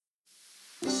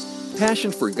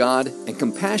passion for God and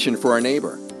compassion for our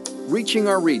neighbor, reaching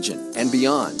our region and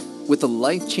beyond with the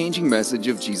life-changing message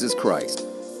of Jesus Christ.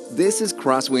 This is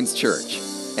Crosswinds Church.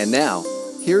 And now,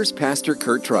 here's Pastor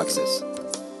Kurt Truxas.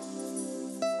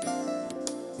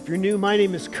 If you're new, my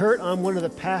name is Kurt. I'm one of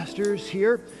the pastors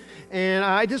here. And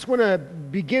I just want to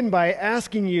begin by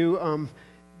asking you,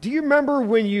 do you remember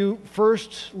when you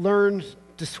first learned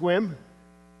to swim?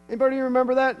 Anybody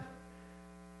remember that?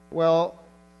 Well,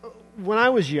 when I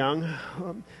was young,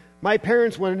 my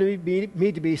parents wanted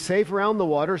me to be safe around the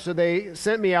water, so they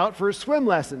sent me out for swim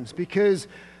lessons because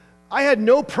I had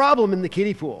no problem in the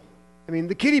kiddie pool. I mean,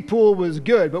 the kiddie pool was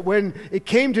good, but when it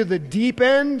came to the deep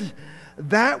end,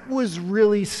 that was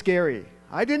really scary.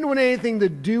 I didn't want anything to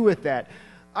do with that.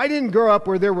 I didn't grow up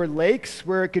where there were lakes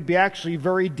where it could be actually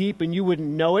very deep and you wouldn't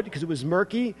know it because it was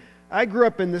murky. I grew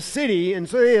up in the city, and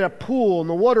so they had a pool, and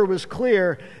the water was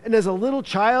clear. And as a little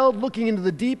child, looking into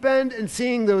the deep end and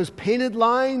seeing those painted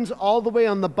lines all the way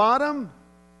on the bottom,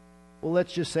 well,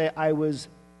 let's just say I was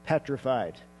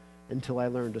petrified until I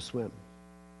learned to swim.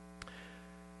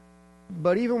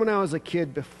 But even when I was a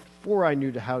kid, before I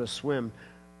knew how to swim,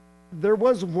 there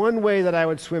was one way that I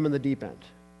would swim in the deep end,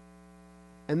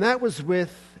 and that was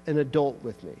with an adult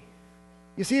with me.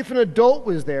 You see, if an adult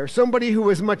was there, somebody who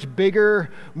was much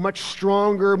bigger, much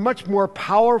stronger, much more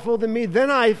powerful than me,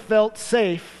 then I felt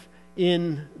safe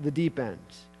in the deep end.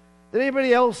 Did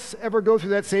anybody else ever go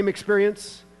through that same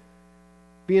experience?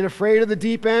 Being afraid of the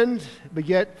deep end, but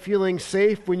yet feeling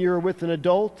safe when you're with an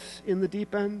adult in the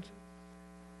deep end?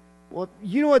 Well,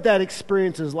 you know what that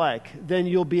experience is like. Then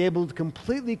you'll be able to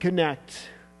completely connect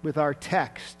with our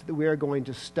text that we are going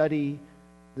to study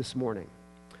this morning.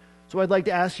 So I'd like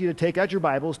to ask you to take out your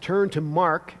Bibles, turn to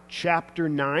Mark chapter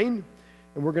 9,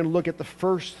 and we're going to look at the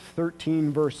first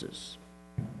 13 verses.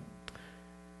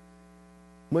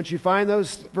 Once you find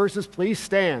those verses, please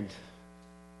stand.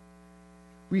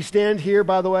 We stand here,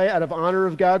 by the way, out of honor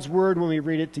of God's Word when we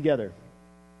read it together.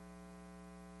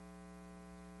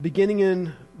 Beginning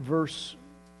in verse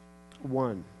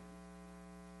 1.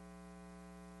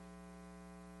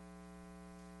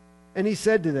 And he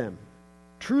said to them,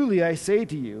 "Truly I say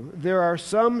to you, there are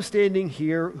some standing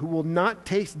here who will not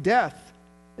taste death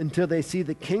until they see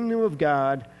the kingdom of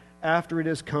God after it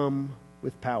has come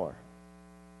with power."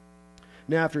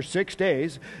 Now after 6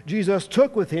 days, Jesus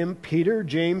took with him Peter,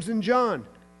 James, and John,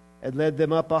 and led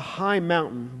them up a high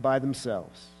mountain by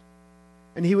themselves.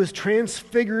 And he was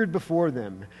transfigured before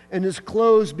them, and his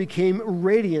clothes became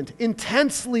radiant,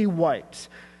 intensely white,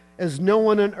 as no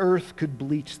one on earth could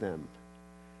bleach them.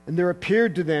 And there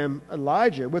appeared to them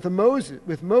Elijah with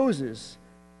Moses.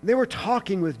 They were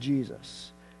talking with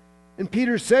Jesus. And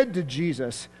Peter said to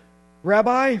Jesus,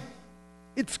 "Rabbi,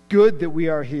 it's good that we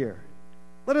are here.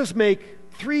 Let us make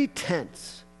 3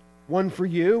 tents, one for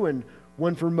you, and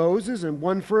one for Moses, and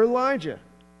one for Elijah."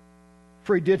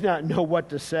 For he did not know what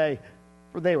to say,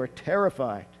 for they were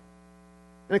terrified.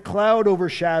 And a cloud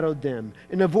overshadowed them,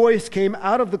 and a voice came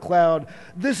out of the cloud,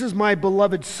 "This is my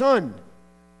beloved Son.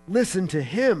 Listen to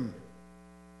him."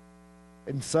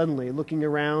 And suddenly, looking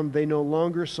around, they no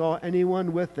longer saw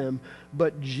anyone with them,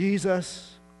 but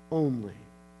Jesus only.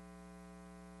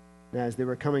 And as they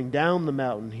were coming down the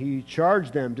mountain, he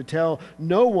charged them to tell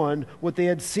no one what they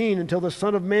had seen until the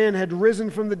Son of Man had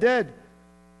risen from the dead.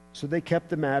 So they kept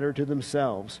the matter to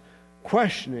themselves,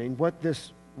 questioning what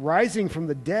this rising from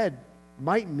the dead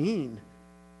might mean.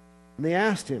 And they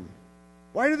asked him,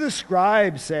 "Why do the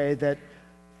scribes say that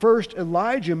first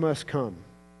Elijah must come?"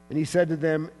 And he said to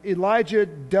them, "Elijah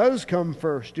does come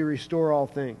first to restore all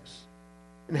things.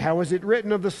 And how is it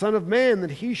written of the Son of Man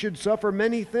that he should suffer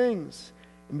many things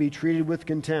and be treated with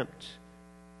contempt?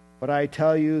 But I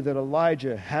tell you that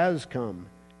Elijah has come,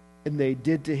 and they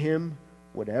did to him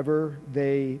whatever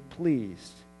they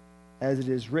pleased, as it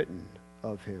is written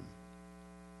of him."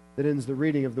 That ends the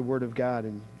reading of the Word of God,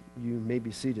 and you may be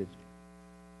seated.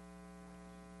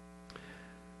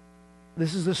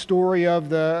 This is the story of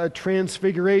the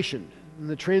Transfiguration. And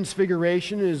the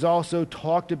Transfiguration is also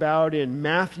talked about in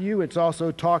Matthew. It's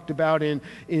also talked about in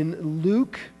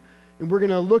Luke. And we're going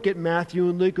to look at Matthew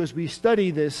and Luke as we study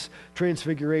this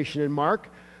Transfiguration in Mark.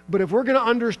 But if we're going to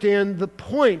understand the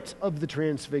point of the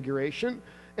Transfiguration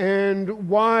and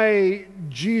why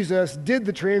Jesus did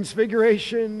the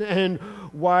Transfiguration and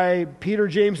why Peter,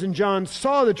 James, and John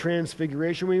saw the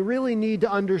Transfiguration, we really need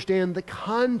to understand the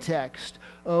context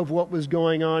of what was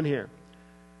going on here.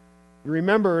 You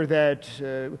remember that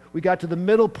we got to the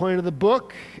middle point of the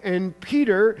book, and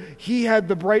Peter, he had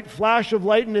the bright flash of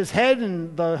light in his head,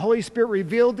 and the Holy Spirit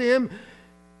revealed to him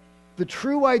the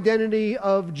true identity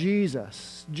of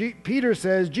Jesus. Peter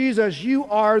says, Jesus, you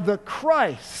are the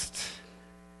Christ.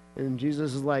 And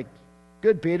Jesus is like,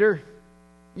 good, Peter,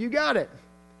 you got it.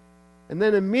 And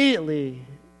then immediately,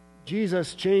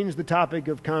 Jesus changed the topic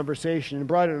of conversation and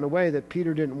brought it in a way that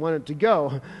Peter didn't want it to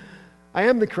go. I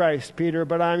am the Christ, Peter,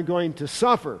 but I'm going to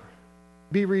suffer,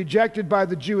 be rejected by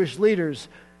the Jewish leaders.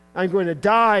 I'm going to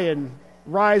die and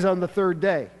rise on the third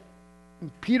day. And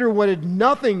Peter wanted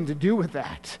nothing to do with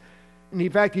that. And in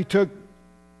fact, he took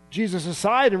Jesus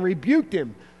aside and rebuked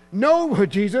him. No,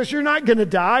 Jesus, you're not going to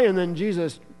die. And then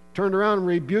Jesus turned around and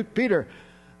rebuked Peter.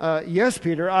 Yes,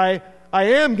 Peter, I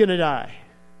am going to die.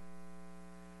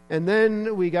 And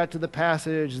then we got to the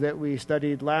passage that we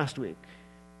studied last week,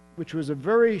 which was a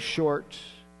very short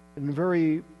and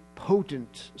very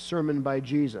potent sermon by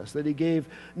Jesus that he gave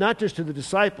not just to the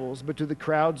disciples, but to the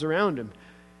crowds around him.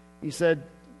 He said,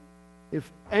 if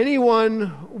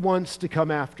anyone wants to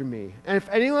come after me, and if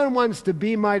anyone wants to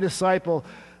be my disciple,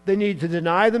 they need to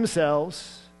deny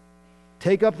themselves,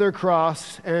 take up their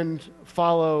cross, and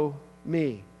follow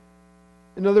me.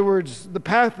 In other words, the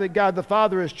path that God the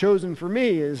Father has chosen for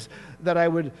me is that I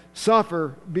would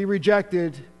suffer, be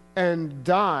rejected, and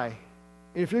die.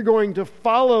 And if you're going to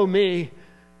follow me,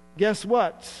 guess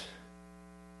what?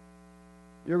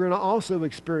 You're going to also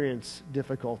experience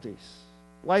difficulties.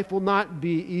 Life will not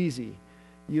be easy.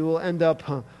 You will end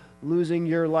up losing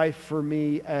your life for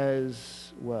me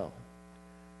as well.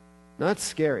 Now, that's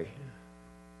scary.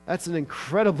 That's an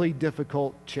incredibly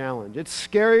difficult challenge. It's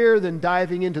scarier than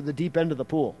diving into the deep end of the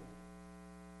pool.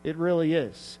 It really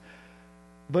is.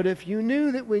 But if you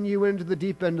knew that when you went into the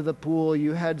deep end of the pool,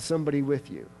 you had somebody with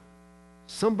you,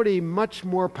 somebody much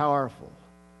more powerful,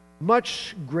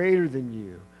 much greater than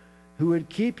you, who would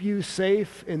keep you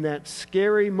safe in that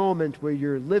scary moment where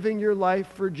you're living your life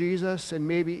for Jesus and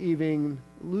maybe even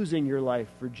losing your life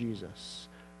for Jesus,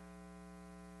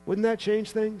 wouldn't that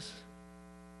change things?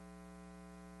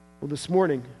 Well, this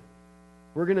morning,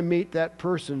 we're going to meet that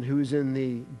person who's in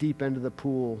the deep end of the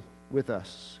pool with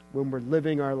us when we're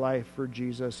living our life for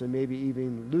Jesus and maybe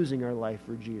even losing our life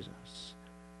for Jesus.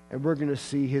 And we're going to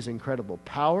see his incredible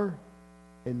power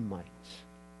and might.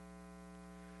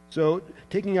 So,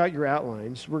 taking out your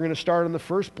outlines, we're going to start on the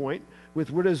first point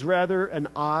with what is rather an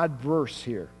odd verse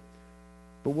here.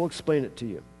 But we'll explain it to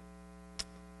you.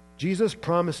 Jesus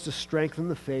promised to strengthen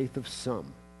the faith of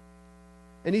some.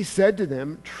 And he said to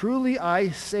them, truly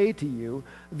I say to you,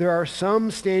 there are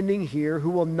some standing here who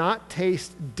will not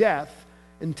taste death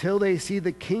until they see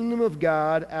the kingdom of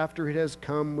God after it has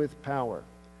come with power.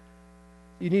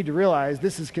 You need to realize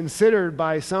this is considered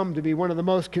by some to be one of the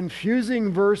most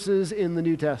confusing verses in the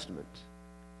New Testament.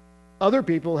 Other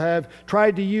people have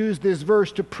tried to use this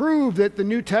verse to prove that the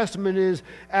New Testament is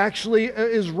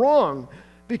wrong.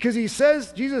 Because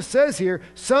Jesus says here,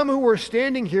 some who are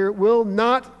standing here will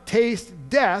not taste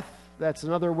death, that's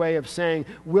another way of saying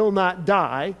will not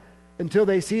die, until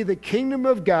they see the kingdom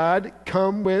of God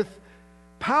come with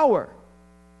power.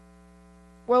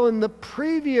 Well, in the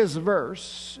previous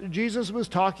verse, Jesus was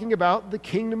talking about the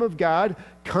kingdom of God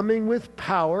coming with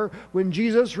power when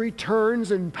Jesus returns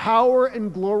in power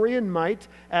and glory and might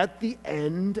at the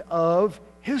end of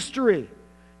history.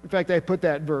 In fact, I put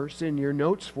that verse in your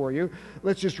notes for you.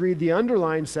 Let's just read the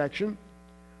underlined section.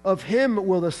 Of him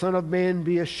will the Son of Man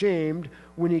be ashamed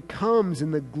when he comes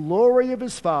in the glory of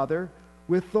his Father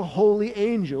with the holy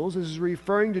angels. This is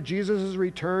referring to Jesus'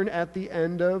 return at the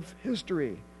end of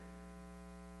history.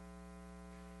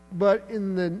 But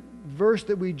in the verse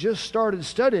that we just started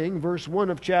studying, verse 1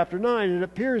 of chapter 9, it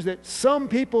appears that some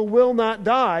people will not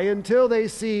die until they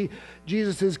see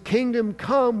Jesus' kingdom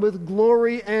come with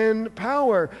glory and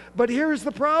power. But here's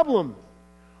the problem.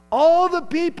 All the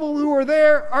people who are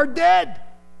there are dead.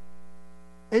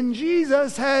 And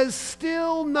Jesus has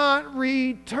still not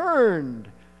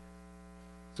returned.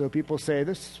 So people say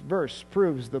this verse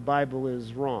proves the Bible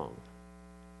is wrong.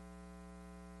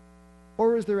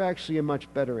 Or is there actually a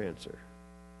much better answer?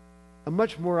 A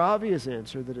much more obvious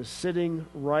answer that is sitting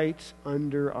right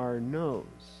under our nose.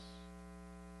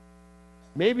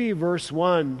 Maybe verse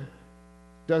 1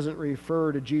 doesn't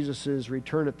refer to Jesus'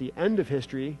 return at the end of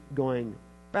history going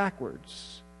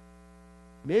backwards.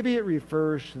 Maybe it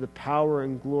refers to the power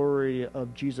and glory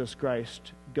of Jesus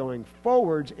Christ going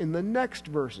forwards in the next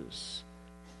verses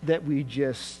that we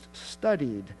just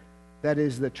studied. That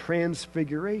is the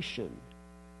transfiguration.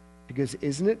 Because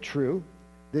isn't it true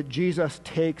that Jesus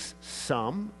takes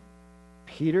some,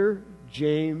 Peter,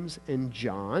 James, and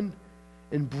John,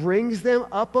 and brings them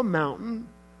up a mountain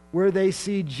where they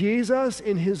see Jesus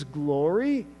in his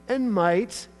glory and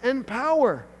might and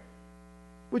power?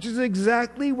 which is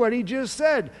exactly what he just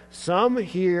said. Some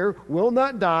here will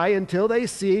not die until they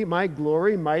see my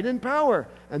glory, might, and power.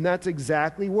 And that's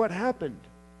exactly what happened.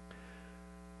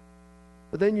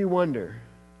 But then you wonder,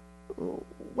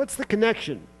 what's the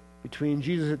connection between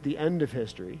Jesus at the end of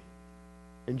history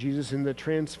and Jesus in the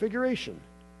transfiguration?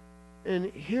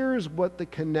 And here's what the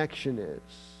connection is.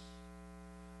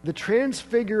 The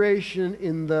transfiguration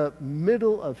in the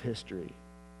middle of history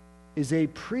is a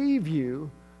preview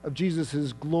of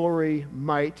Jesus' glory,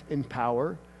 might, and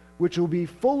power, which will be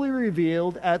fully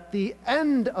revealed at the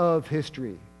end of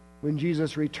history when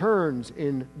Jesus returns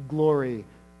in glory,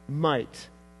 might,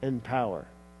 and power.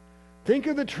 Think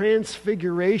of the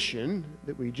transfiguration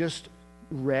that we just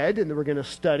read and that we're going to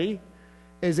study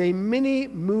as a mini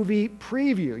movie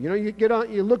preview. You know,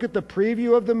 you look at the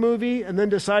preview of the movie and then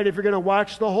decide if you're going to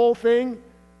watch the whole thing.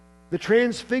 The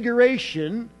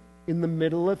transfiguration in the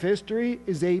middle of history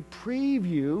is a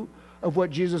preview of what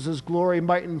Jesus' glory,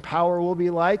 might, and power will be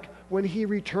like when he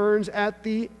returns at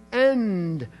the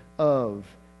end of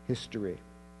history.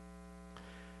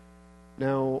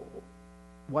 Now,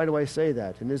 why do I say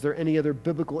that? And is there any other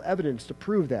biblical evidence to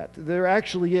prove that? There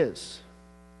actually is.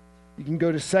 You can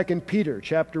go to 2 Peter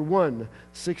chapter 1,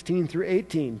 16 through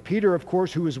 18. Peter, of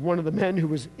course, who was one of the men who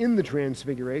was in the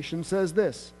transfiguration, says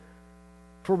this: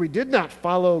 "For we did not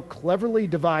follow cleverly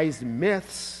devised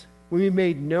myths when we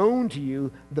made known to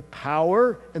you the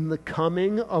power and the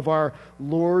coming of our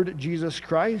Lord Jesus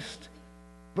Christ,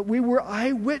 but we were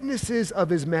eyewitnesses of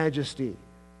his majesty.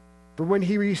 For when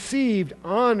he received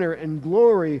honor and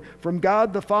glory from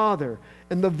God the Father,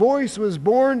 and the voice was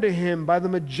borne to him by the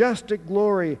majestic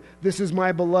glory, 'This is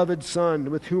my beloved Son,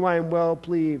 with whom I am well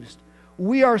pleased,'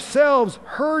 we ourselves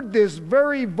heard this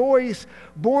very voice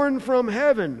borne from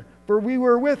heaven, for we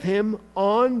were with him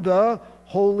on the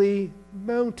holy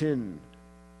mountain."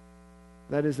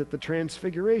 That is, that the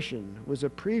transfiguration was a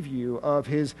preview of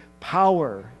his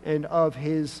power and of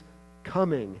his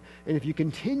coming. And if you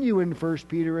continue in 1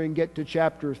 Peter and get to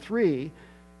chapter 3,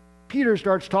 Peter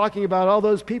starts talking about all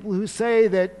those people who say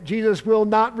that Jesus will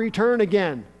not return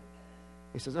again.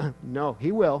 He says, no,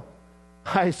 he will.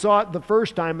 I saw it the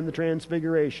first time in the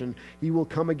transfiguration. He will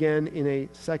come again in a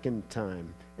second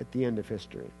time at the end of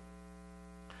history.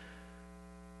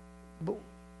 But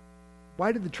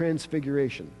why did the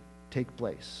transfiguration take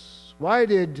place? Why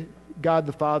did God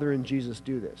the Father and Jesus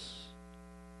do this?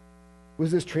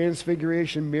 Was this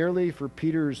transfiguration merely for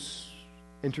Peter's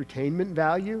entertainment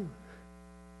value?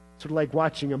 Sort of like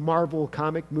watching a Marvel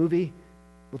comic movie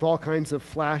with all kinds of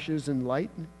flashes and light?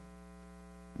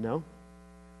 No.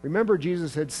 Remember,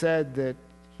 Jesus had said that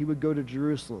he would go to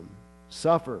Jerusalem,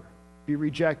 suffer, be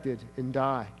rejected, and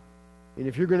die. And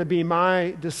if you're going to be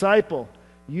my disciple,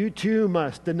 you too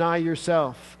must deny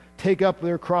yourself, take up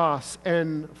their cross,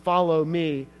 and follow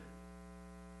me.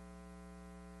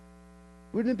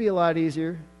 Wouldn't it be a lot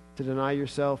easier to deny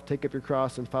yourself, take up your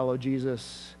cross, and follow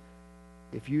Jesus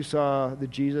if you saw the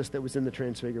Jesus that was in the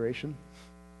transfiguration?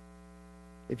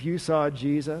 If you saw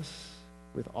Jesus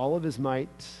with all of his might,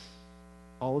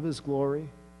 all of his glory,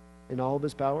 and all of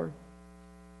his power?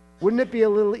 Wouldn't it be a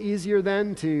little easier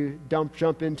then to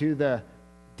jump into the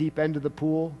deep end of the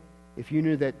pool if you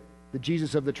knew that the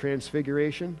Jesus of the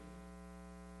transfiguration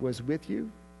was with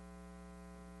you?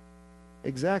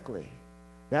 Exactly.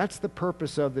 That's the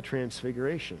purpose of the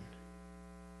transfiguration.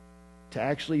 To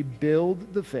actually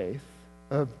build the faith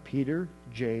of Peter,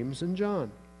 James, and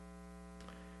John.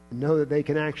 And know that they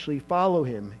can actually follow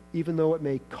him, even though it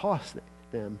may cost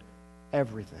them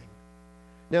everything.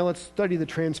 Now let's study the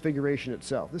transfiguration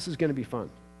itself. This is going to be fun.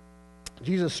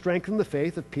 Jesus strengthened the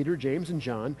faith of Peter, James, and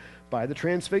John by the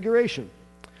transfiguration.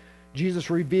 Jesus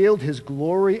revealed his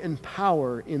glory and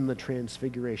power in the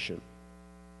transfiguration.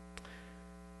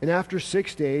 And after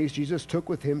 6 days, Jesus took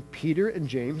with him Peter and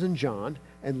James and John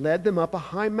and led them up a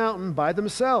high mountain by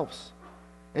themselves.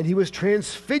 And he was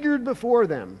transfigured before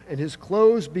them, and his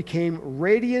clothes became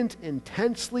radiant,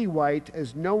 intensely white,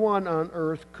 as no one on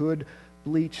earth could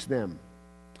bleach them.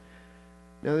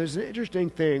 Now, there's an interesting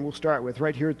thing we'll start with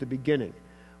right here at the beginning.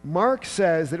 Mark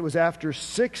says that it was after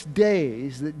 6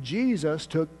 days that Jesus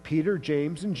took Peter,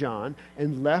 James, and John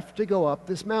and left to go up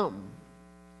this mountain.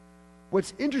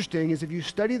 What's interesting is if you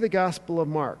study the Gospel of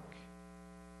Mark,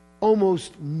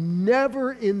 almost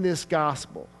never in this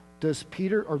Gospel does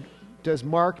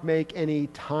Mark make any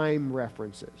time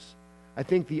references. I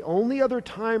think the only other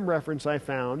time reference I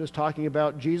found is talking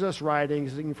about Jesus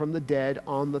rising from the dead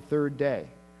on the third day.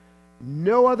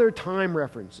 No other time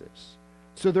references.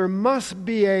 So there must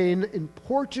be an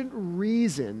important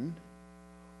reason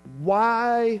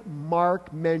why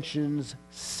Mark mentions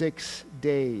 6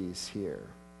 days here.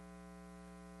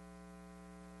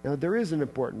 Now, there is an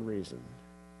important reason.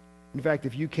 In fact,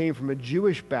 if you came from a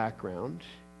Jewish background,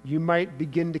 you might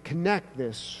begin to connect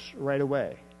this right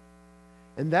away.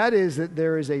 And that is that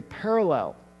there is a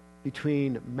parallel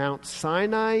between Mount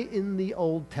Sinai in the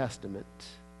Old Testament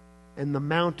and the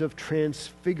Mount of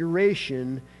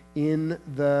Transfiguration in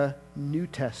the New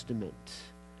Testament.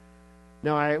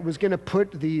 Now, I was going to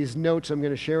put these notes I'm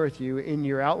going to share with you in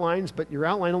your outlines, but your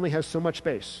outline only has so much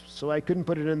space, so I couldn't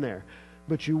put it in there.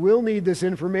 But you will need this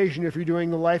information if you're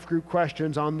doing the life group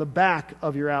questions on the back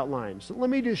of your outline. So let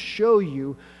me just show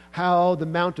you how the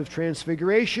Mount of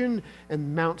Transfiguration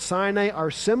and Mount Sinai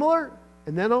are similar,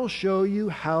 and then I'll show you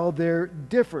how they're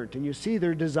different. And you see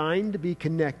they're designed to be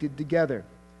connected together.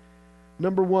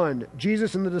 Number one,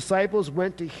 Jesus and the disciples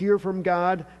went to hear from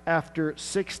God after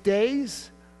 6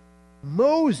 days.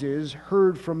 Moses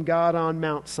heard from God on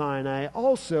Mount Sinai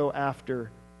also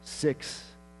after 6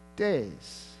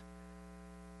 days.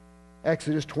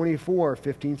 Exodus 24,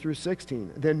 15 through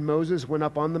 16. Then Moses went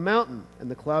up on the mountain,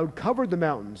 and the cloud covered the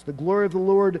mountains. The glory of the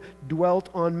Lord dwelt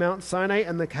on Mount Sinai,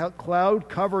 and the cloud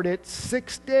covered it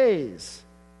 6 days.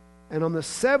 And on the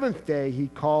 7th day he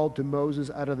called to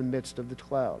Moses out of the midst of the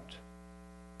cloud.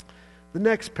 The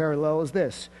next parallel is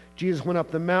this. Jesus went up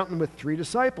the mountain with 3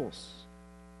 disciples.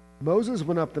 Moses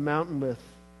went up the mountain with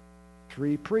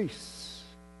 3 priests.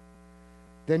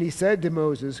 Then he said to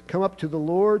Moses, "Come up to the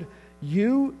Lord,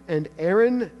 you and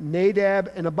Aaron,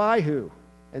 Nadab, and Abihu,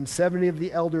 and 70 of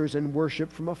the elders, and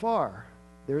worship from afar."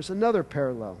 There's another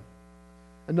parallel.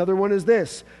 Another one is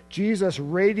this. Jesus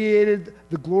radiated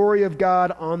the glory of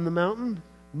God on the mountain.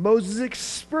 Moses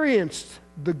experienced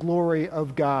the glory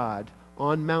of God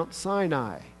on Mount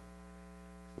Sinai.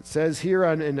 It says here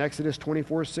in Exodus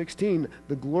 24:16,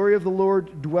 the glory of the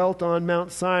Lord dwelt on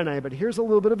Mount Sinai. But here's a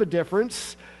little bit of a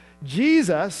difference.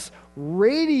 Jesus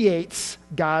radiates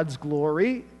God's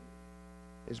glory,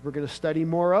 as we're going to study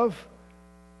more of.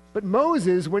 But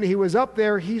Moses, when he was up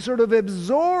there, he sort of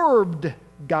absorbed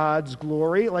God's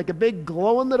glory like a big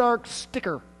glow-in-the-dark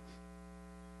sticker.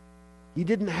 He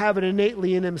didn't have it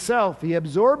innately in himself. He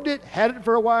absorbed it, had it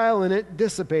for a while, and it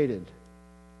dissipated.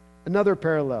 Another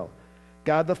parallel.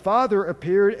 God the Father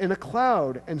appeared in a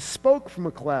cloud and spoke from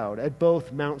a cloud at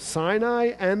both Mount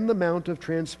Sinai and the Mount of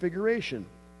Transfiguration.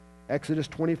 Exodus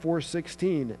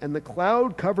 24:16. And the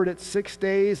cloud covered it 6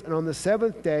 days, and on the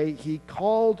 7th day he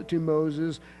called to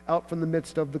Moses out from the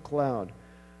midst of the cloud.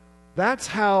 That's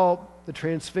how the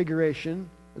Transfiguration,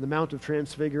 the Mount of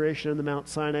Transfiguration and the Mount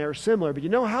Sinai are similar. But you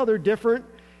know how they're different?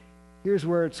 Here's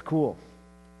where it's cool.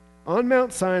 On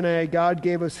Mount Sinai, God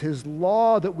gave us his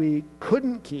law that we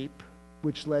couldn't keep,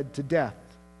 which led to death.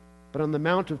 But on the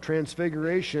Mount of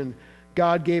Transfiguration,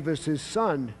 God gave us his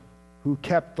Son, who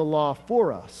kept the law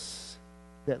for us,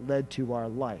 that led to our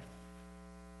life.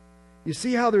 You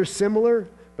see how they're similar,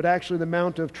 but actually the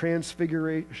Mount of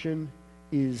Transfiguration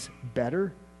is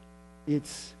better?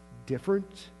 It's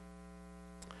different.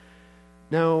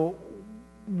 Now,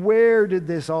 where did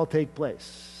this all take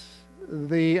place?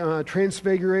 The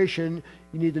Transfiguration,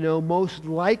 you need to know, most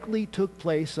likely took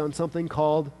place on something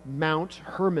called Mount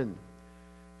Hermon.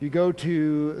 If you go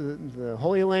to the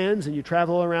Holy Lands and you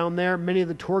travel around there, many of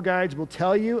the tour guides will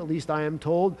tell you, at least I am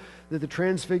told, that the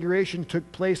Transfiguration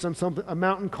took place on a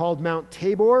mountain called Mount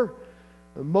Tabor.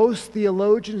 Most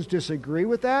theologians disagree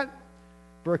with that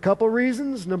for a couple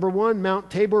reasons. Number one, Mount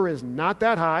Tabor is not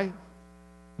that high.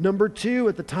 Number two,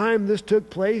 at the time this took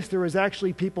place, there was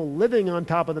actually people living on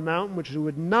top of the mountain, which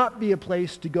would not be a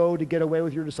place to go to get away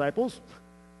with your disciples.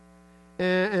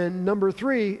 And number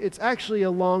three, it's actually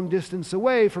a long distance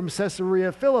away from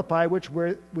Caesarea Philippi,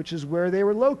 which is where they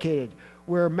were located,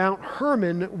 where Mount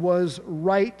Hermon was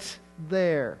right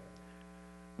there.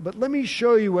 But let me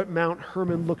show you what Mount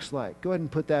Hermon looks like. Go ahead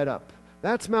and put that up.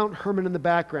 That's Mount Hermon in the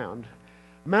background.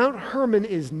 Mount Hermon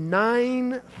is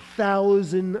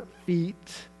 9,000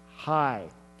 feet high.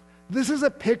 This is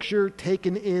a picture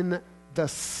taken in the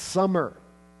summer.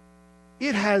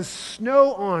 It has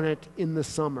snow on it in the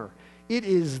summer. It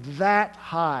is that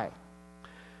high.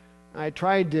 I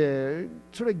tried to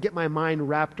sort of get my mind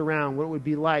wrapped around what it would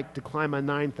be like to climb a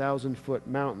 9,000-foot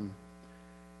mountain.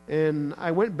 And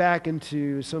I went back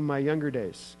into some of my younger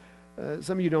days.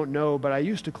 Some of you don't know, but I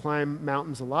used to climb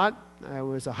mountains a lot. I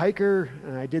was a hiker,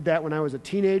 and I did that when I was a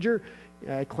teenager.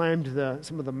 I climbed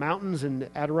some of the mountains in the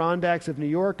Adirondacks of New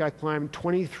York. I climbed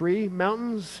 23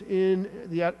 mountains in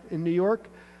New York.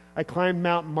 I climbed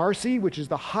Mount Marcy, which is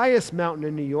the highest mountain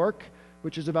in New York,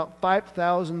 which is about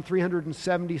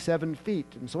 5,377 feet.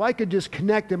 And so I could just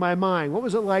connect in my mind, what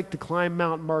was it like to climb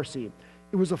Mount Marcy?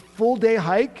 It was a full-day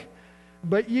hike,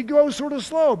 but you go sort of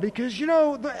slow because,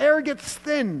 the air gets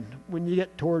thin when you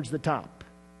get towards the top.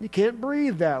 You can't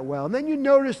breathe that well. And then you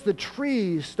notice the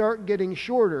trees start getting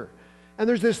shorter. And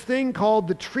there's this thing called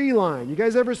the tree line. You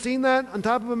guys ever seen that on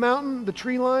top of a mountain, the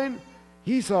tree line?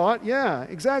 He saw it. Yeah,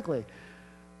 exactly.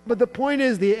 But the point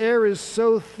is the air is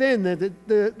so thin that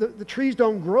the trees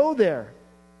don't grow there.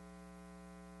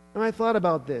 And I thought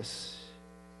about this.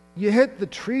 You hit the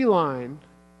tree line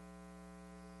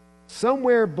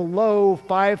somewhere below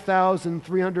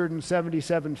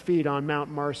 5,377 feet on Mount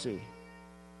Marcy.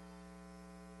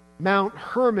 Mount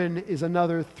Hermon is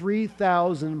another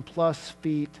 3,000 plus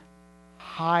feet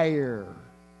higher.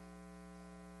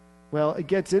 Well, it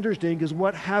gets interesting because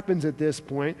what happens at this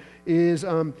point is,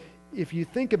 if you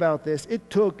think about this, it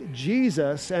took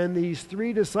Jesus and these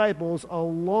three disciples a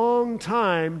long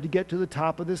time to get to the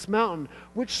top of this mountain,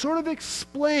 which sort of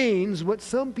explains what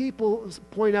some people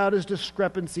point out as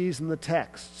discrepancies in the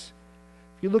texts.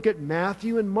 If you look at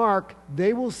Matthew and Mark,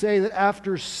 they will say that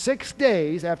after 6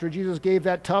 days, after Jesus gave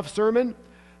that tough sermon,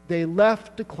 they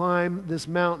left to climb this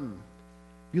mountain.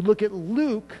 If you look at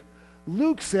Luke,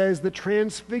 Luke says the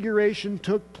transfiguration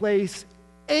took place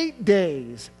 8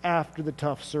 days after the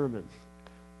tough sermon.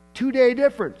 2-day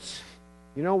difference.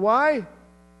 You know why?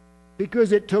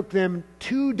 Because it took them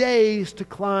 2 days to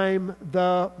climb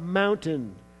the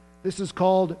mountain. This is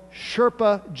called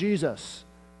Sherpa Jesus.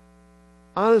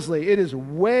 Honestly, it is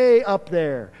way up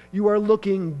there. You are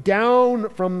looking down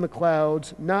from the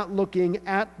clouds, not looking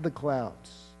at the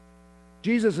clouds.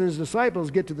 Jesus and his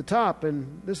disciples get to the top,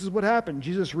 and this is what happened.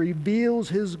 Jesus reveals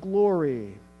his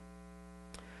glory.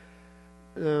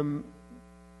 The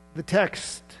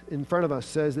text in front of us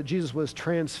says that Jesus was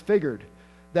transfigured.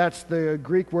 That's the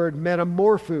Greek word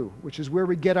metamorpho, which is where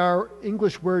we get our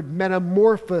English word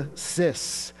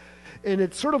metamorphosis. And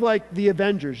it's sort of like the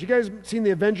Avengers. You guys seen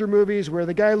the Avenger movies where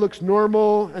the guy looks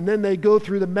normal and then they go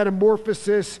through the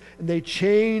metamorphosis and they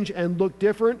change and look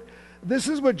different? This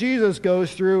is what Jesus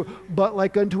goes through, but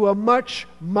like unto a much,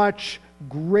 much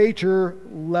greater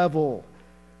level.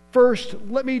 First,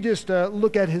 let me just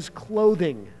look at his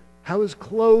clothing, how his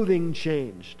clothing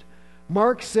changed.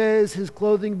 Mark says his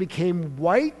clothing became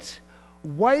white,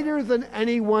 whiter than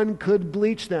anyone could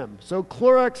bleach them. So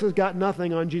Clorox has got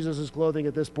nothing on Jesus' clothing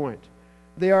at this point.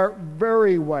 They are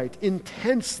very white,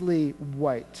 intensely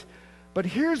white. But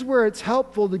here's where it's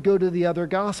helpful to go to the other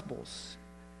Gospels.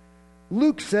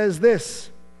 Luke says this: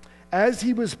 as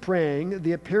he was praying,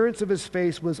 the appearance of his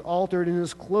face was altered and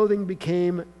his clothing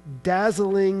became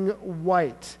dazzling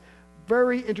white.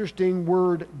 Very interesting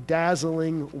word,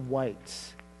 dazzling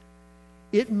white.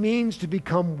 It means to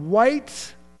become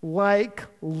white like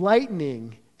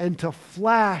lightning and to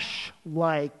flash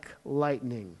like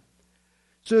lightning.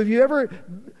 So have you ever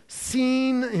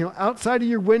seen, outside of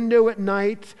your window at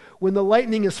night when the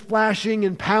lightning is flashing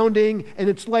and pounding and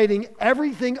it's lighting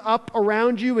everything up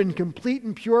around you in complete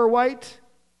and pure white?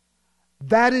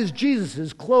 That is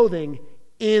Jesus' clothing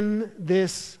in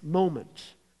this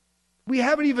moment. We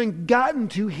haven't even gotten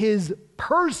to his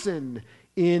person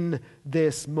in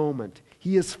this moment.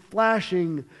 He is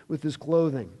flashing with his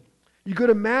clothing. You go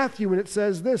to Matthew and it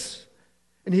says this: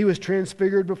 and he was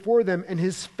transfigured before them, and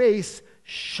his face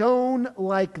shone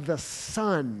like the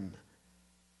sun,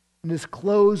 and his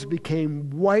clothes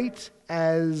became white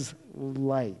as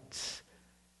light.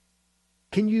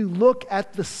 Can you look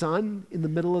at the sun in the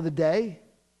middle of the day?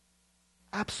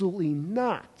 Absolutely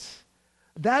not.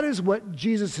 That is what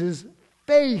Jesus'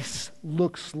 face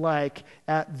looks like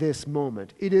at this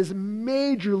moment. It is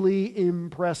majorly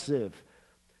impressive.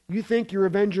 You think your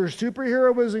Avenger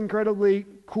superhero was incredibly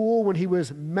cool when he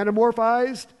was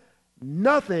metamorphized?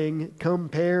 Nothing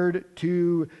compared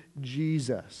to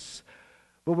Jesus.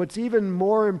 But what's even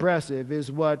more impressive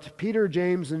is what Peter,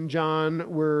 James, and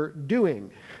John were doing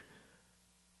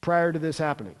prior to this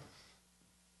happening.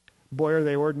 Boy, are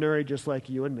they ordinary, just like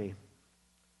you and me.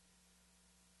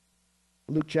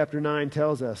 Luke chapter 9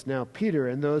 tells us, now Peter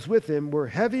and those with him were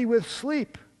heavy with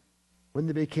sleep when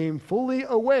they became fully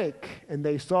awake and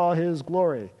they saw his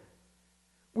glory.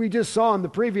 We just saw in the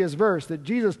previous verse that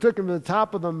Jesus took them to the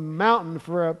top of the mountain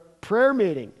for a prayer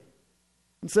meeting.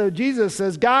 And so Jesus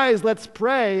says, guys, let's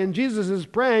pray. And Jesus is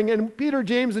praying, and Peter,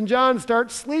 James, and John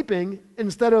start sleeping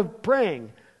instead of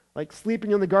praying. Like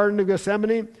sleeping in the Garden of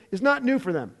Gethsemane is not new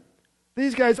for them.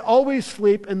 These guys always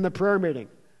sleep in the prayer meeting.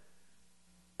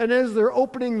 And as they're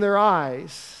opening their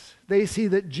eyes, they see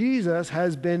that Jesus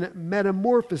has been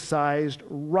metamorphosized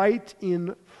right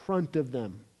in front of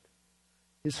them.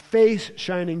 His face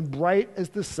shining bright as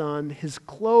the sun, his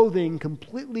clothing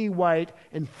completely white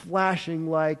and flashing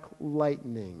like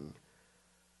lightning.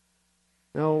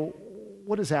 Now,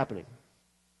 what is happening?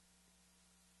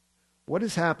 What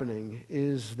is happening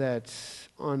is that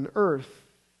on earth,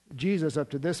 Jesus, up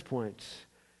to this point,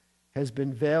 has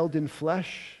been veiled in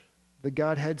flesh, the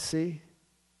Godhead see.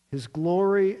 His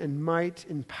glory and might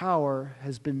and power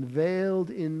has been veiled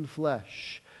in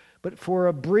flesh. But for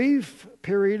a brief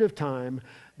period of time,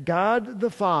 God the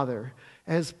Father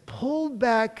has pulled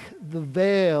back the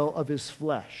veil of his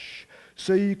flesh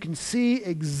so you can see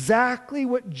exactly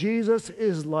what Jesus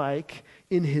is like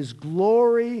in his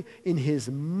glory, in his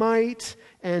might,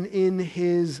 and in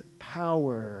his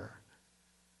power.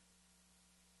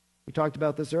 We talked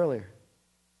about this earlier.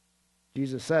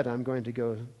 Jesus said, I'm going to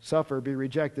go suffer, be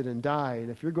rejected, and die.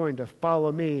 And if you're going to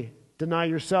follow me, deny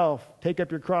yourself, take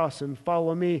up your cross, and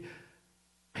follow me.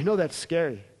 I know that's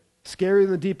scary. Scary in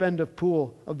the deep end of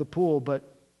the pool,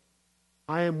 but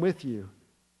I am with you.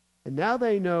 And now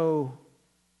they know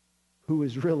who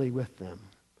is really with them.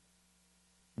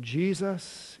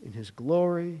 Jesus in his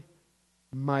glory,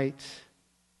 might,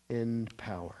 and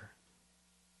power.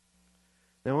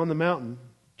 Now on the mountain,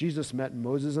 Jesus met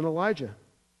Moses and Elijah.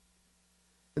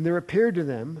 And there appeared to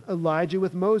them Elijah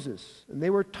with Moses, and they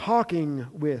were talking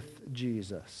with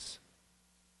Jesus.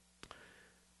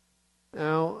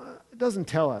 Now, it doesn't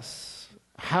tell us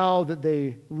how that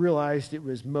they realized it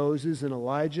was Moses and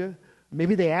Elijah.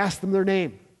 Maybe they asked them their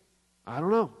name. I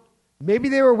don't know. Maybe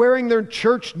they were wearing their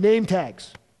church name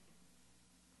tags.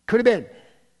 Could have been.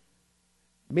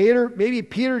 Maybe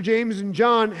Peter, James, and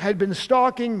John had been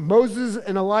stalking Moses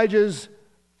and Elijah's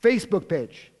Facebook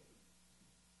page.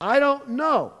 I don't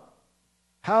know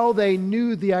how they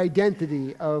knew the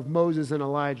identity of Moses and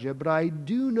Elijah, but I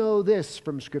do know this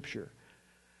from Scripture.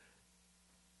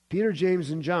 Peter, James,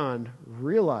 and John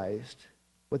realized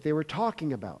what they were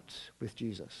talking about with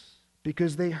Jesus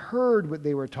because they heard what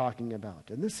they were talking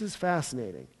about. And this is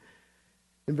fascinating.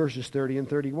 In verses 30 and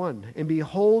 31, and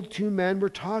behold, two men were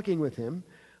talking with him,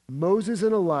 Moses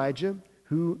and Elijah,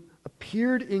 who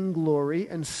appeared in glory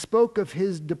and spoke of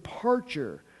his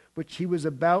departure, which he was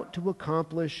about to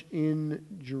accomplish in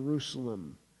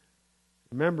Jerusalem.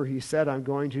 Remember, he said, I'm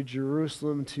going to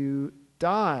Jerusalem to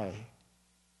die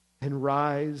and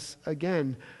rise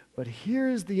again. But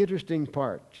here's the interesting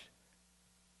part.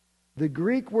 The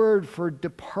Greek word for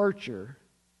departure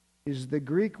is the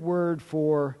Greek word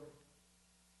for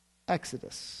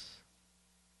Exodus.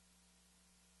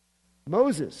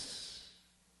 Moses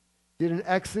did an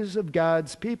exodus of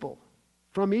God's people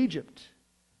from Egypt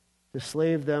to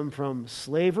save them from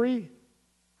slavery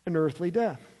and earthly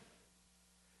death.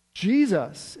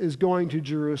 Jesus is going to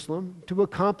Jerusalem to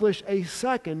accomplish a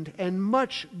second and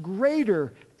much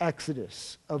greater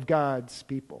exodus of God's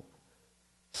people.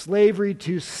 Slavery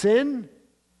to sin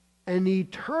and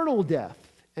eternal death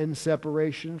and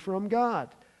separation from God.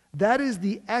 That is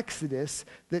the exodus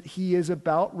that he is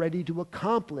about ready to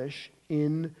accomplish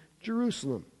in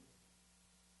Jerusalem.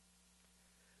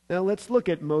 Now let's look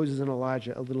at Moses and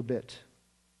Elijah a little bit.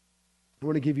 I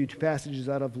want to give you two passages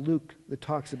out of Luke that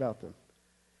talks about them.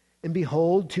 And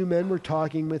behold, two men were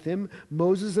talking with him,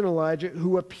 Moses and Elijah,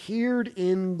 who appeared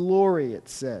in glory, it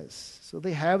says. So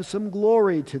they have some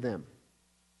glory to them.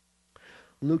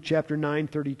 Luke chapter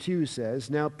 9:32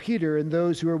 says, Now Peter and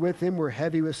those who were with him were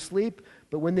heavy with sleep,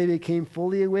 but when they became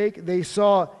fully awake, they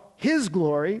saw his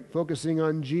glory, focusing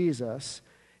on Jesus,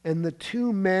 and the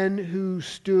two men who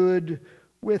stood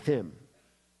with him.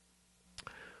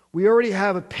 We already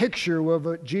have a picture of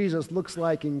what Jesus looks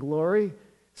like in glory.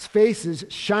 His face is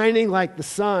shining like the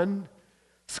sun.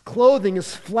 His clothing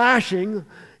is flashing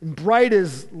and bright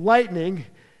as lightning.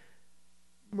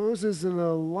 Moses and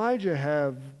Elijah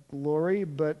have glory,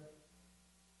 but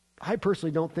I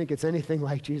personally don't think it's anything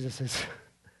like Jesus's.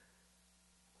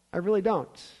 I really don't.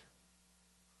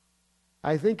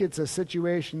 I think it's a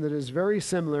situation that is very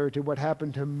similar to what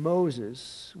happened to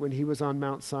Moses when he was on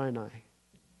Mount Sinai.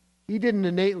 He didn't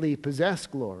innately possess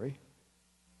glory,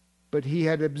 but he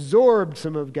had absorbed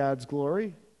some of God's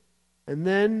glory, and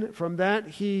then from that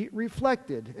he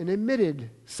reflected and emitted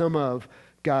some of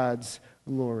God's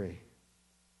glory.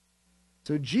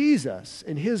 So Jesus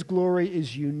in his glory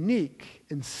is unique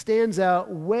and stands out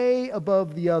way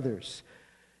above the others.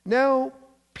 Now,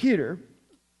 Peter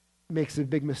makes a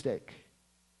big mistake.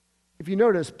 If you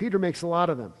notice, Peter makes a lot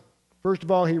of them. First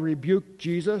of all, he rebuked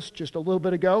Jesus just a little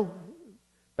bit ago,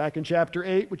 back in chapter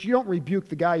 8, which you don't rebuke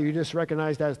the guy you just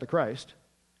recognized as the Christ.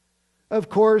 Of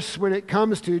course, when it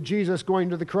comes to Jesus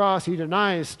going to the cross, he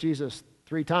denies Jesus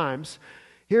 3 times.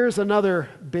 Here's another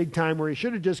big time where he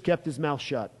should have just kept his mouth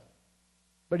shut,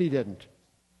 but he didn't.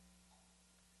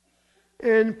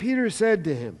 And Peter said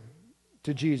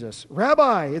to Jesus,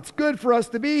 Rabbi, it's good for us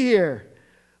to be here.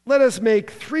 Let us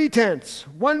make 3 tents,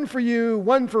 one for you,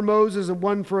 one for Moses, and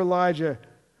one for Elijah.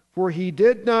 For he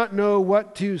did not know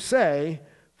what to say,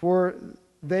 for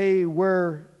they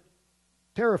were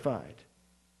terrified.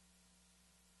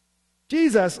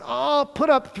 Jesus, I'll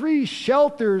put up 3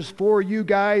 shelters for you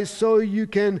guys so you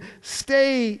can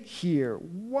stay here.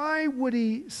 Why would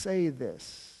he say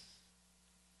this?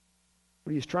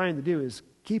 What he's trying to do is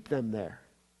keep them there.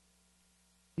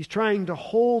 He's trying to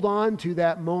hold on to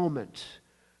that moment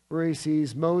where he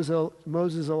sees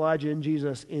Moses, Elijah, and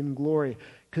Jesus in glory.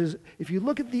 Because if you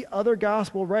look at the other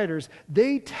gospel writers,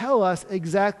 they tell us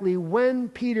exactly when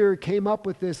Peter came up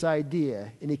with this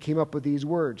idea, and he came up with these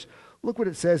words. Look what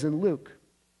it says in Luke.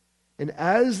 And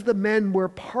as the men were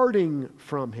parting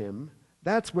from him,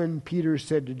 that's when Peter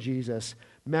said to Jesus,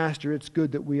 Master, it's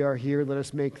good that we are here. Let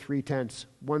us make 3 tents,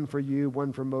 one for you,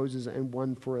 one for Moses, and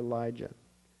one for Elijah.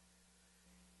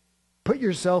 Put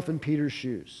yourself in Peter's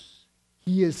shoes.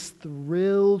 He is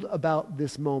thrilled about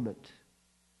this moment.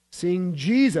 Seeing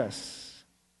Jesus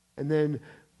and then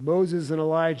Moses and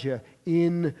Elijah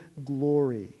in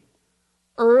glory.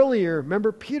 Earlier,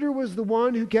 remember, Peter was the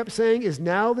one who kept saying, is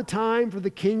now the time for the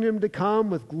kingdom to come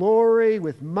with glory,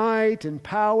 with might and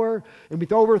power, and we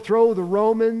overthrow the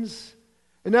Romans.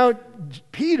 And now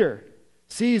Peter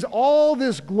sees all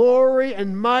this glory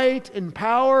and might and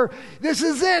power. This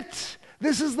is it.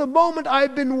 This is the moment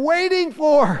I've been waiting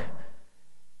for.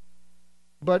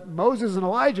 But Moses and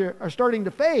Elijah are starting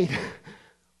to fade.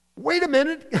 Wait a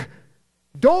minute.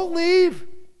 Don't leave.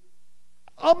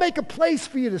 I'll make a place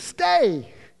for you to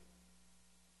stay.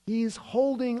 He's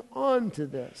holding on to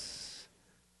this.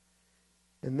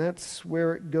 And that's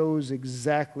where it goes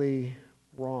exactly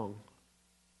wrong.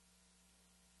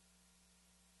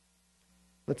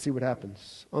 Let's see what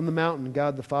happens. On the mountain,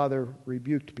 God the Father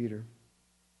rebuked Peter.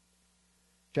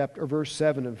 Verse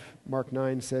 7 of Mark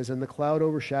 9 says, And the cloud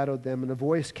overshadowed them, and a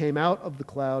voice came out of the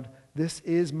cloud, This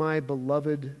is my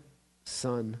beloved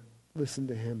Son. Listen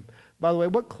to him. By the way,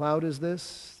 what cloud is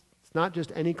this? It's not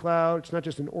just any cloud. It's not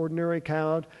just an ordinary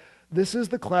cloud. This is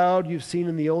the cloud you've seen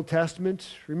in the Old Testament.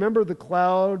 Remember the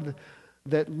cloud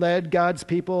that led God's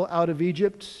people out of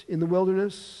Egypt in the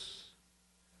wilderness?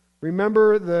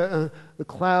 Remember the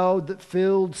cloud that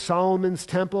filled Solomon's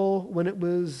temple when it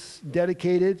was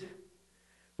dedicated?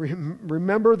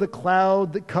 Remember the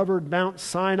cloud that covered Mount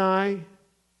Sinai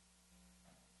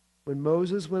when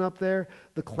Moses went up there?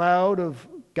 The cloud of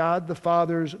God the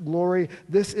Father's glory.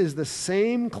 This is the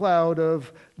same cloud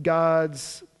of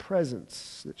God's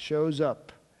presence that shows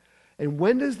up. And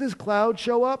when does this cloud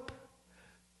show up?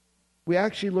 We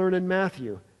actually learn in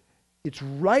Matthew. It's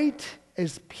right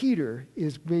as Peter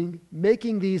is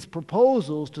making these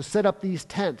proposals to set up these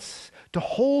tents, to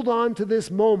hold on to this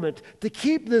moment, to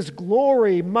keep this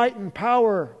glory, might, and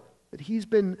power that he's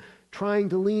been trying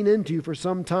to lean into for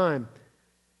some time.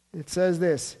 It says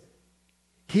this,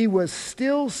 He was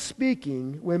still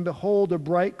speaking when, behold, a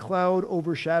bright cloud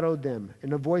overshadowed them.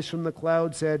 And a voice from the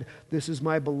cloud said, This is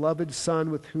my beloved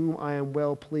Son with whom I am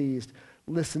well pleased.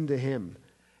 Listen to him.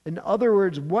 In other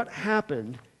words, what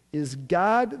happened is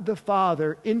God the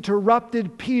Father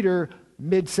interrupted Peter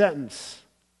mid-sentence.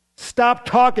 Stop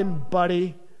talking,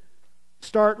 buddy.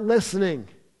 Start listening.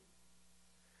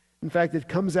 In fact, it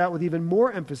comes out with even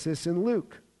more emphasis in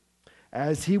Luke.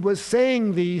 As he was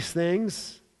saying these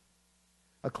things,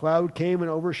 a cloud came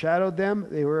and overshadowed them.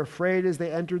 They were afraid as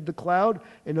they entered the cloud,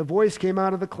 and a voice came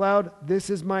out of the cloud, This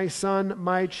is my Son,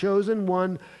 my chosen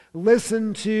one.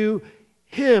 Listen to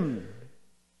him.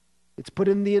 It's put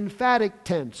in the emphatic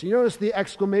tense. You notice the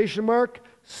exclamation mark?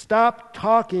 Stop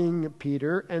talking,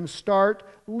 Peter, and start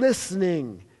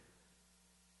listening.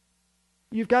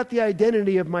 You've got the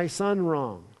identity of my son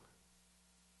wrong.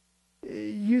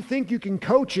 You think you can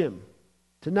coach him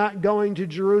to not going to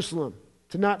Jerusalem,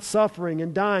 to not suffering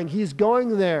and dying. He's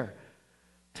going there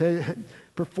to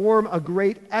perform a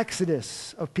great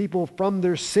exodus of people from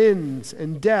their sins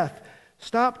and death.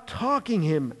 Stop talking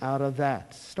him out of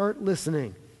that. Start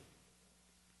listening.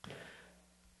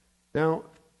 Now,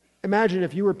 imagine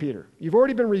if you were Peter. You've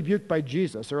already been rebuked by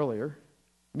Jesus earlier.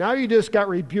 Now you just got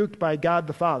rebuked by God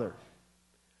the Father.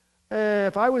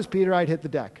 If I was Peter, I'd hit the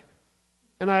deck.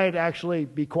 And I'd actually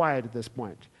be quiet at this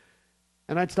point.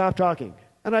 And I'd stop talking.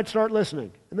 And I'd start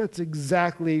listening. And that's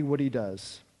exactly what he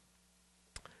does.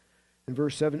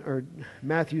 In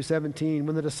Matthew 17,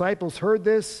 when the disciples heard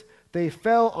this, they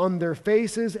fell on their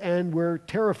faces and were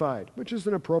terrified, which is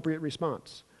an appropriate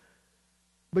response.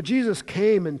 But Jesus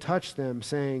came and touched them,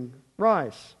 saying,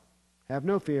 Rise, have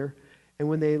no fear. And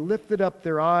when they lifted up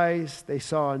their eyes, they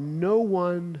saw no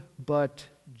one but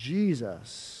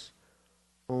Jesus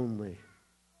only.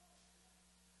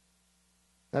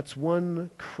 That's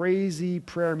one crazy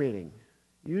prayer meeting.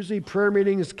 Usually prayer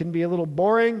meetings can be a little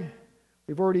boring.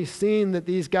 We've already seen that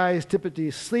these guys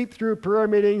typically sleep through prayer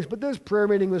meetings, but this prayer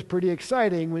meeting was pretty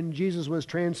exciting when Jesus was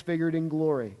transfigured in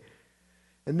glory.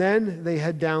 And then they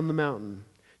head down the mountain.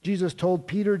 Jesus told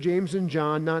Peter, James, and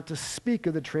John not to speak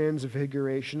of the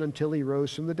transfiguration until he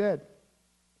rose from the dead.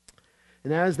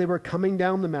 And as they were coming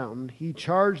down the mountain, he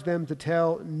charged them to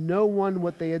tell no one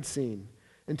what they had seen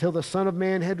until the Son of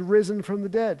Man had risen from the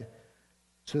dead.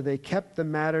 So they kept the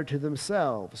matter to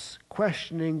themselves,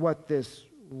 questioning what this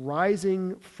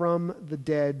rising from the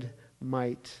dead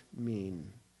might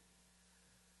mean.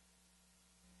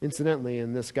 Incidentally,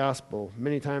 in this gospel,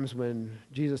 many times when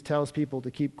Jesus tells people to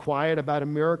keep quiet about a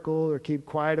miracle or keep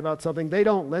quiet about something, they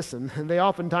don't listen. And they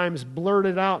oftentimes blurt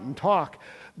it out and talk.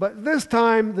 But this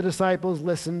time, the disciples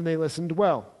listened, and they listened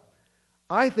well.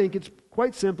 I think it's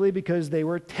quite simply because they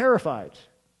were terrified.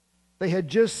 They had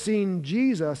just seen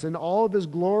Jesus in all of his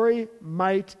glory,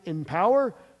 might, and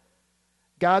power.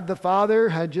 God the Father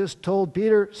had just told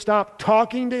Peter, stop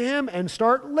talking to him and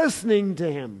start listening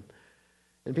to him.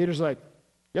 And Peter's like,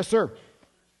 yes, sir.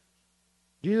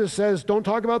 Jesus says, don't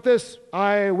talk about this.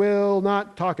 I will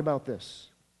not talk about this.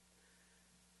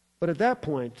 But at that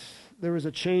point, there was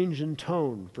a change in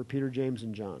tone for Peter, James,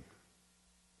 and John.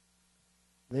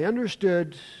 They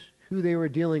understood who they were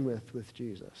dealing with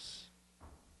Jesus.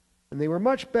 And they were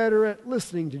much better at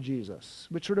listening to Jesus,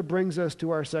 which sort of brings us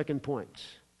to our second point.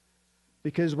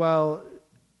 Because while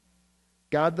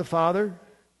God the Father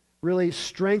really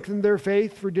strengthened their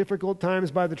faith for difficult times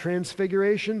by the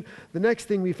transfiguration, the next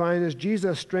thing we find is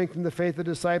Jesus strengthened the faith of the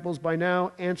disciples by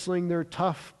now answering their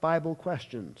tough Bible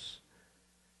questions.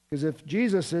 Because if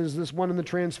Jesus is this one in the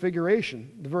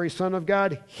transfiguration, the very Son of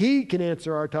God, he can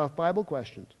answer our tough Bible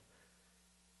questions.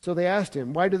 So they asked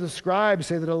him, why do the scribes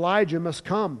say that Elijah must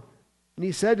come? And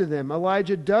he said to them,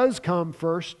 Elijah does come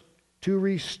first to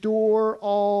restore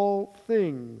all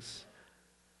things.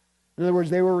 In other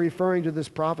words, they were referring to this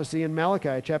prophecy in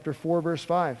Malachi chapter 4, verse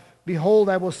 5. Behold,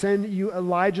 I will send you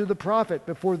Elijah the prophet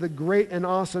before the great and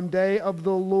awesome day of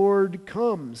the Lord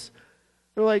comes.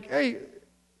 They're like, hey,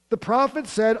 the prophet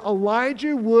said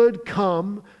Elijah would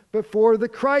come before the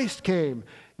Christ came.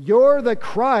 You're the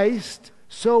Christ,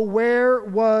 so where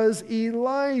was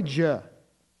Elijah?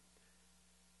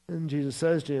 And Jesus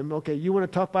says to him, okay, you want a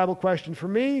tough Bible question for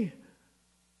me?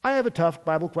 I have a tough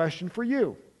Bible question for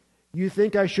you. You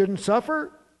think I shouldn't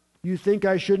suffer? You think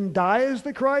I shouldn't die as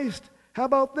the Christ? How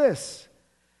about this?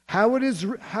 How is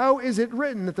it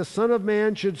written that the Son of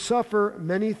Man should suffer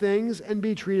many things and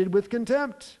be treated with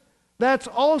contempt? That's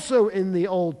also in the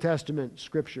Old Testament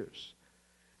scriptures.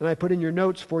 And I put in your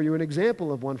notes for you an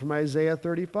example of one from Isaiah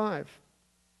 35.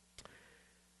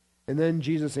 And then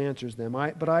Jesus answers them,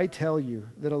 but I tell you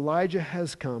that Elijah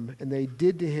has come, and they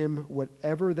did to him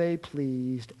whatever they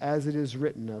pleased, as it is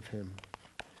written of him.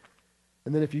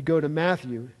 And then if you go to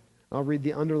Matthew, I'll read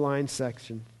the underlined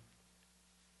section.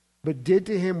 But did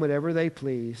to him whatever they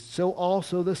pleased, so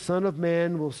also the Son of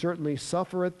Man will certainly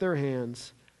suffer at their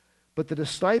hands. But the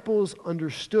disciples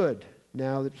understood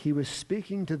now that he was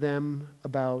speaking to them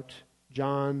about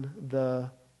John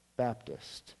the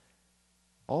Baptist.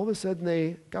 All of a sudden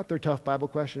they got their tough Bible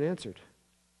question answered.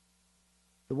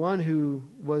 The one who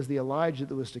was the Elijah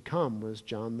that was to come was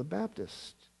John the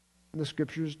Baptist. And the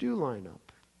scriptures do line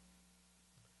up.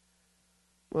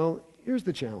 Well, here's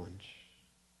the challenge.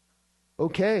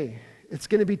 Okay, it's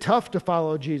going to be tough to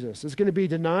follow Jesus. It's going to be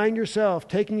denying yourself,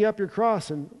 taking up your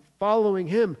cross, and following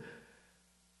him.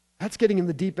 That's getting in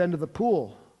the deep end of the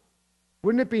pool.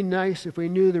 Wouldn't it be nice if we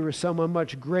knew there was someone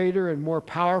much greater and more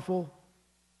powerful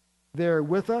there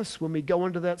with us when we go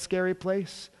into that scary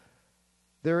place?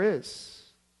 There is.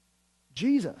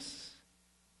 Jesus.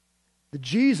 The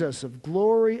Jesus of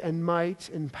glory and might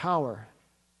and power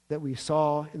that we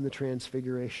saw in the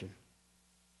Transfiguration.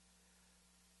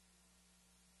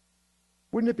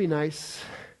 Wouldn't it be nice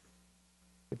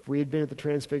if we had been at the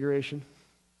Transfiguration?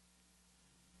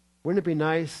 Wouldn't it be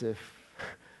nice if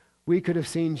we could have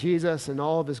seen Jesus in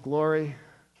all of his glory,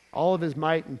 all of his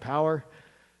might and power?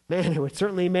 Man, it would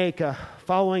certainly make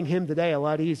following him today a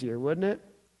lot easier, wouldn't it?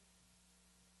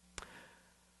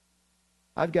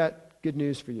 I've got good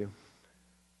news for you.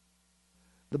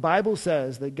 The Bible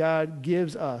says that God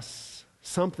gives us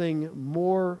something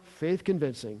more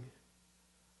faith-convincing,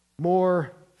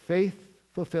 more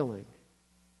faith-fulfilling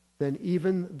than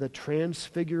even the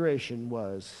Transfiguration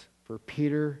was for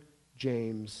Peter,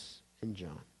 James, and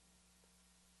John.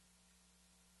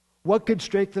 What could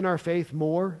strengthen our faith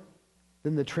more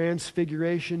than the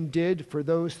Transfiguration did for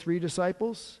those three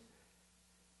disciples?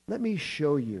 Let me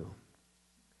show you.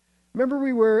 Remember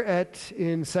we were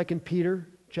in 2 Peter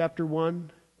chapter 1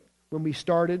 when we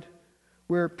started,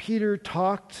 where Peter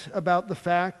talked about the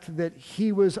fact that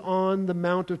he was on the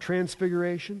Mount of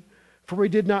Transfiguration. For we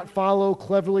did not follow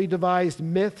cleverly devised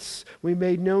myths. We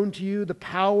made known to you the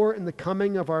power and the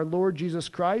coming of our Lord Jesus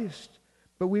Christ.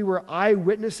 But we were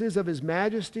eyewitnesses of his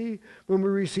majesty when we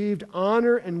received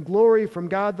honor and glory from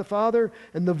God the Father,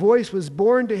 and the voice was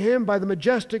borne to him by the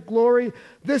majestic glory,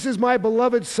 "This is my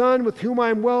beloved Son, with whom I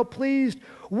am well pleased."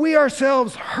 We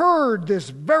ourselves heard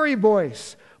this very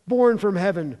voice born from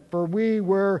heaven, for we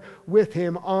were with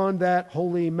him on that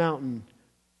holy mountain.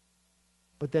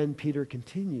 But then Peter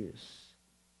continues,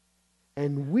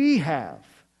 and we have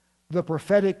the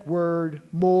prophetic word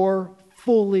more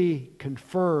fully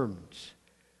confirmed,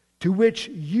 to which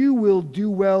you will do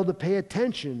well to pay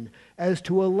attention as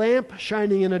to a lamp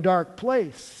shining in a dark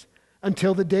place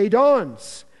until the day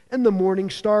dawns and the morning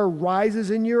star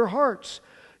rises in your hearts.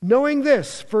 Knowing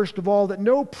this, first of all, that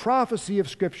no prophecy of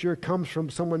Scripture comes from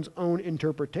someone's own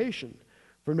interpretation.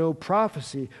 For no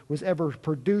prophecy was ever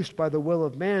produced by the will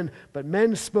of man, but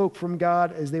men spoke from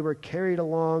God as they were carried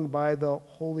along by the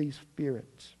Holy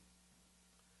Spirit.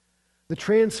 The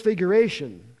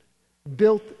Transfiguration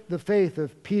built the faith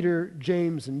of Peter,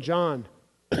 James, and John.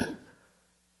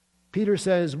 Peter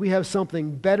says, we have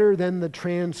something better than the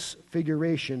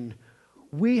Transfiguration.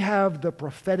 We have the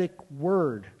prophetic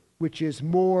word, which is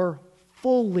more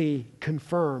fully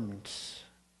confirmed.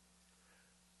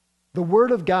 The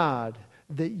Word of God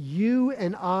that you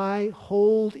and I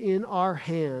hold in our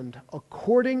hand,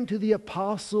 according to the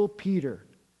Apostle Peter,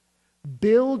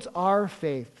 builds our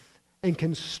faith and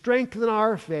can strengthen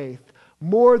our faith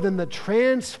more than the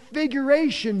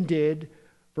Transfiguration did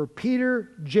for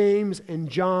Peter, James, and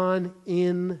John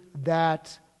in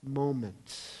that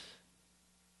moment.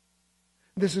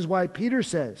 This is why Peter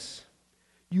says,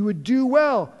 you would do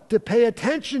well to pay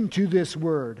attention to this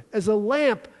word as a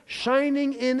lamp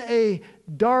shining in a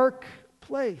dark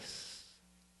place.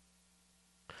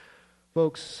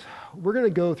 Folks, we're going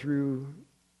to go through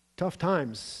tough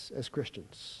times as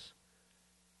Christians.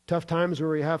 Tough times where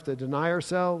we have to deny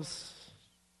ourselves,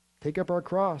 take up our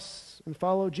cross, and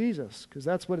follow Jesus, because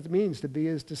that's what it means to be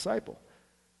his disciple.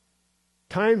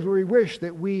 Times where we wish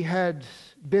that we had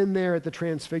been there at the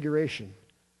Transfiguration,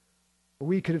 where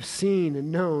we could have seen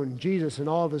and known Jesus in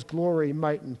all of his glory,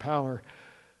 might, and power.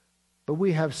 But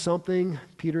we have something,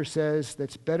 Peter says,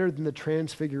 that's better than the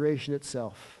Transfiguration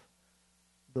itself.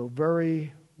 The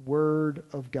very Word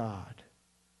of God,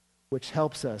 which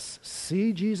helps us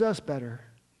see Jesus better,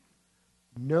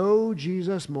 know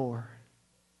Jesus more,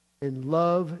 and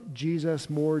love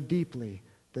Jesus more deeply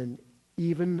than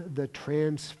even the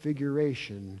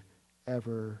Transfiguration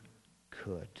ever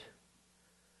could.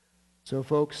 So,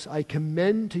 folks, I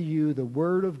commend to you the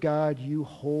Word of God you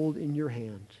hold in your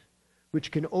hand, which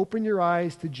can open your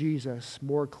eyes to Jesus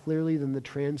more clearly than the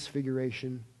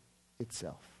Transfiguration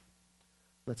itself.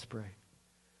 Let's pray.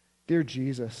 Dear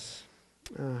Jesus,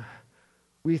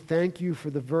 we thank you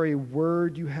for the very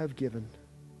word you have given.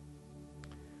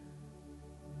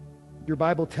 Your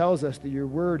Bible tells us that your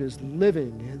word is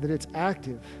living, that it's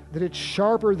active, that it's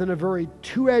sharper than a very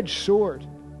two-edged sword,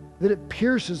 that it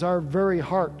pierces our very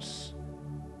hearts.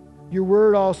 Your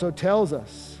word also tells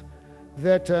us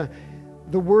that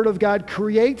the Word of God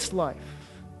creates life.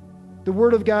 The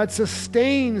Word of God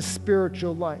sustains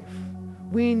spiritual life.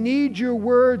 We need your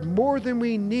word more than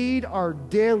we need our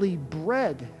daily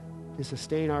bread to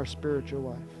sustain our spiritual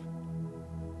life.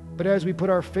 But as we put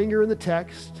our finger in the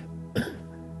text,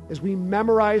 as we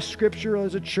memorize Scripture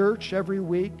as a church every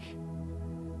week,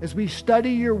 as we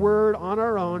study your word on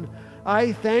our own,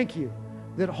 I thank you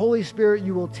that, Holy Spirit,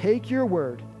 you will take your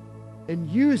word and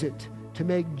use it to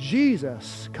make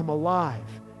Jesus come alive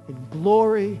in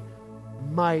glory,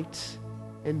 might,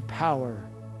 and power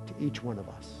to each one of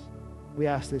us. We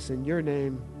ask this in your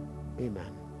name. Amen.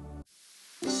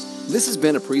 This has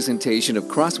been a presentation of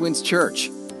Crosswinds Church.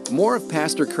 More of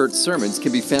Pastor Kurt's sermons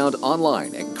can be found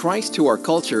online at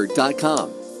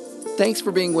christtourculture.com. Thanks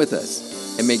for being with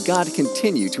us, and may God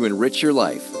continue to enrich your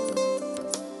life.